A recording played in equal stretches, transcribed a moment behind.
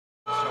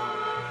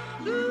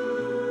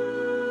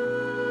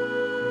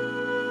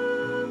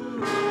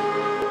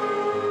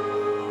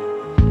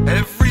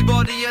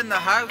in the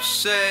house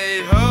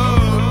say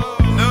ho.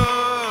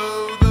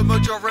 No, the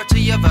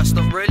majority of us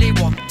don't really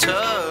want to.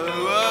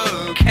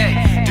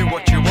 Okay, do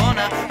what you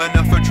wanna.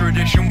 Enough for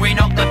tradition, we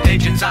knock the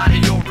pigeons out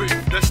of your roof.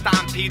 The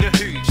stampede of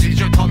hooves is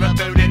your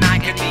collarbone in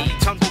agony.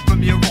 Tumble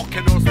from your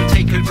rocking horse, we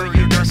take over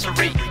your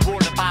nursery. Wore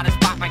the baddest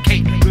Batman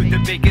cape, with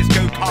the biggest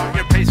go-kart.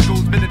 Your play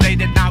school's been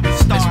invaded, now we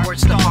start. This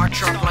word's the heart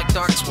sharp like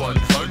darts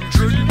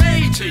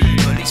 180.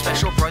 Really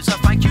special prize, I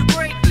thank you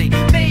greatly.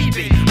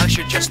 Maybe I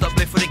should just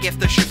uplift with a gift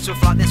that shifts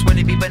with like this. Will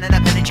it be burning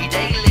up energy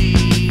daily?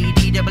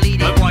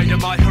 I widen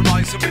my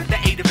horizon with the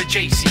aid of a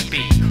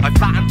JCB. I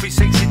flatten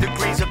 360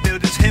 degrees of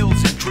buildings,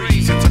 hills and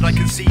trees, until I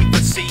can see the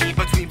sea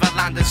between the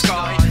land and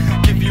sky.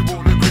 Give you all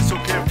a crystal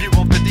clear view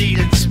of the deed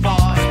and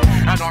Spy.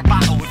 And our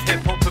battle with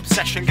hip-hop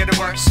obsession getting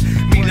worse.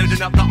 Me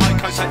loading up the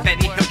icons like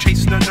Benny Hill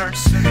chasing a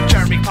nurse.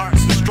 Jeremy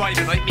Clarkson's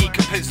driving like me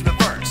composing the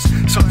verse.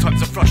 Sometimes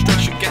the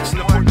frustration gets to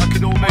the point I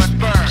can almost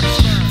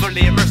burst.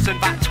 Fully immersed in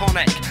that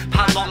tonic,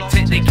 padlocked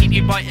it, they keep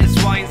you biting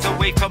swines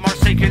away from our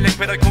sacred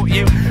liquid. I caught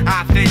you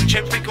half-inch,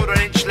 chip, 3/4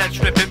 inch lead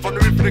stripping from the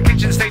roof of the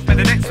kitchen stage for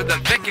the next for the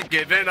thick and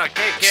giving a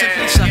kick.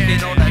 Simply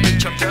sucking on a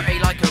leech, I'm dirty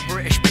like a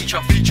British beach.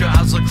 I feature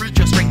as a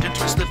creature, strange and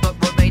twisted but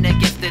remain a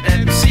gifted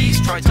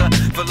MCs. Try to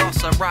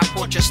velocirap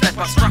or just step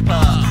a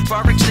strapper.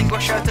 Fire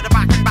extinguisher to the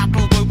back and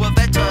battle over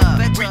better.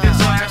 We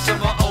desire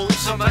some are old,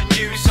 some are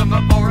new, some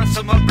are borrowed,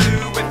 some are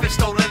blue. If it's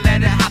stolen,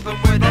 let it happen,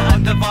 we're the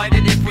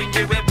undivided. If we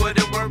knew it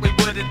wouldn't work, we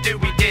wouldn't do.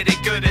 We did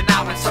it good and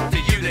now it's up to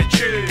you to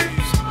choose.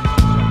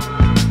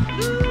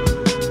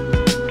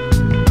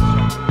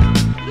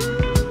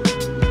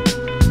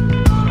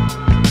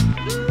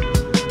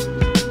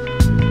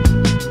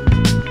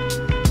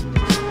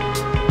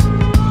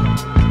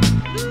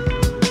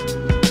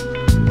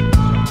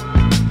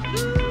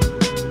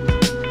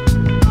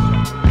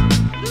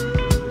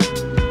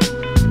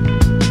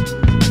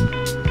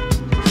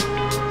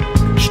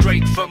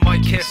 From my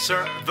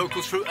kisser,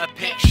 vocals through a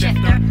pitch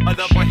shifter. I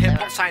love my hip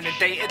hop sounding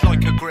dated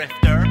like a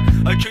grifter.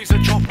 I choose a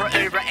chopper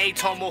over a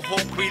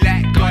tomahawk. We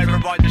let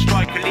Gyra ride the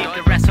striker, leave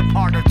the rest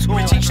apart or talk.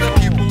 We teach the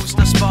pupils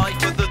to spy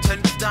for the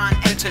 10th dan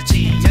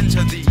entity.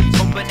 Enter the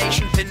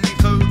combination pin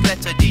code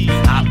letter D.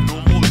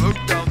 Abnormal load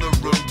down the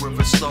road with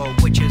a star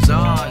which is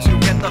ours. You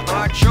get the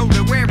hard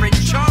shoulder, we're in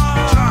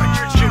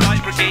charge. July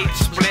brigade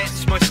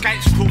splits, my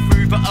scouts crawl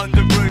through the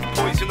undergrowth.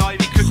 Poison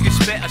ivy, cookie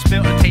spit, I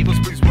spilt a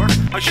tablespoon's worth.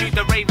 I shoot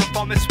the raven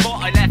from a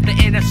spot, I left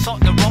it in a sock,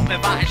 the rock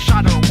without a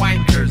shadow.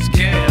 Wankers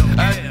kill.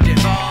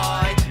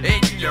 Undivided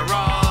in your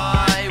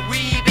eye,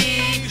 we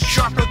be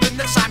sharper than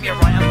the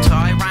samurai. I'm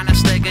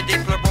Tyrannosaurus,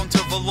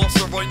 Diplobronto,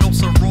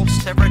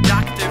 Velociraptor,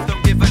 pterodactyl,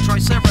 don't give a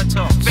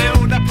triceratops.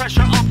 Feel the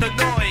pressure of the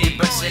noise.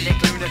 Imbecilic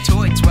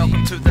lunatoids,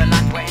 welcome to the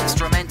land where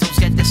instrumentals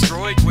get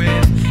destroyed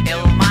with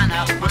ill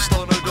manner. We're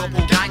still a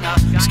doppelganger,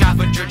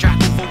 scavenger,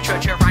 jackal, vulture,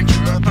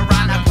 tarantula,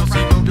 piranha,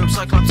 Quasimodo,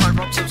 cyclops,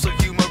 hyropsis,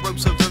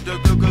 humoroso,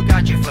 dodo, go,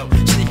 gadget flow.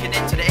 Sneaking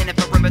into the inner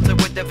perimeter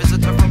with the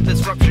visitor from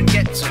disruption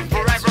gets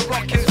Forever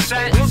rocking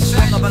set.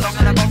 Swung up along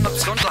and a bong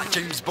abscond like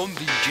James Bond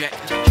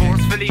eject.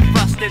 Forcefully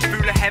thrusted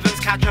through the heavens,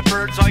 catch a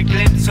bird's eye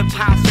glimpse of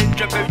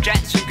passenger boat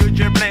jets and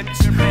Goodyear blimps.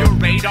 Your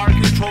radar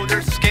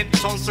controllers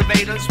skimps on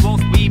surveillance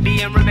whilst we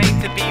be and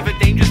remain to be the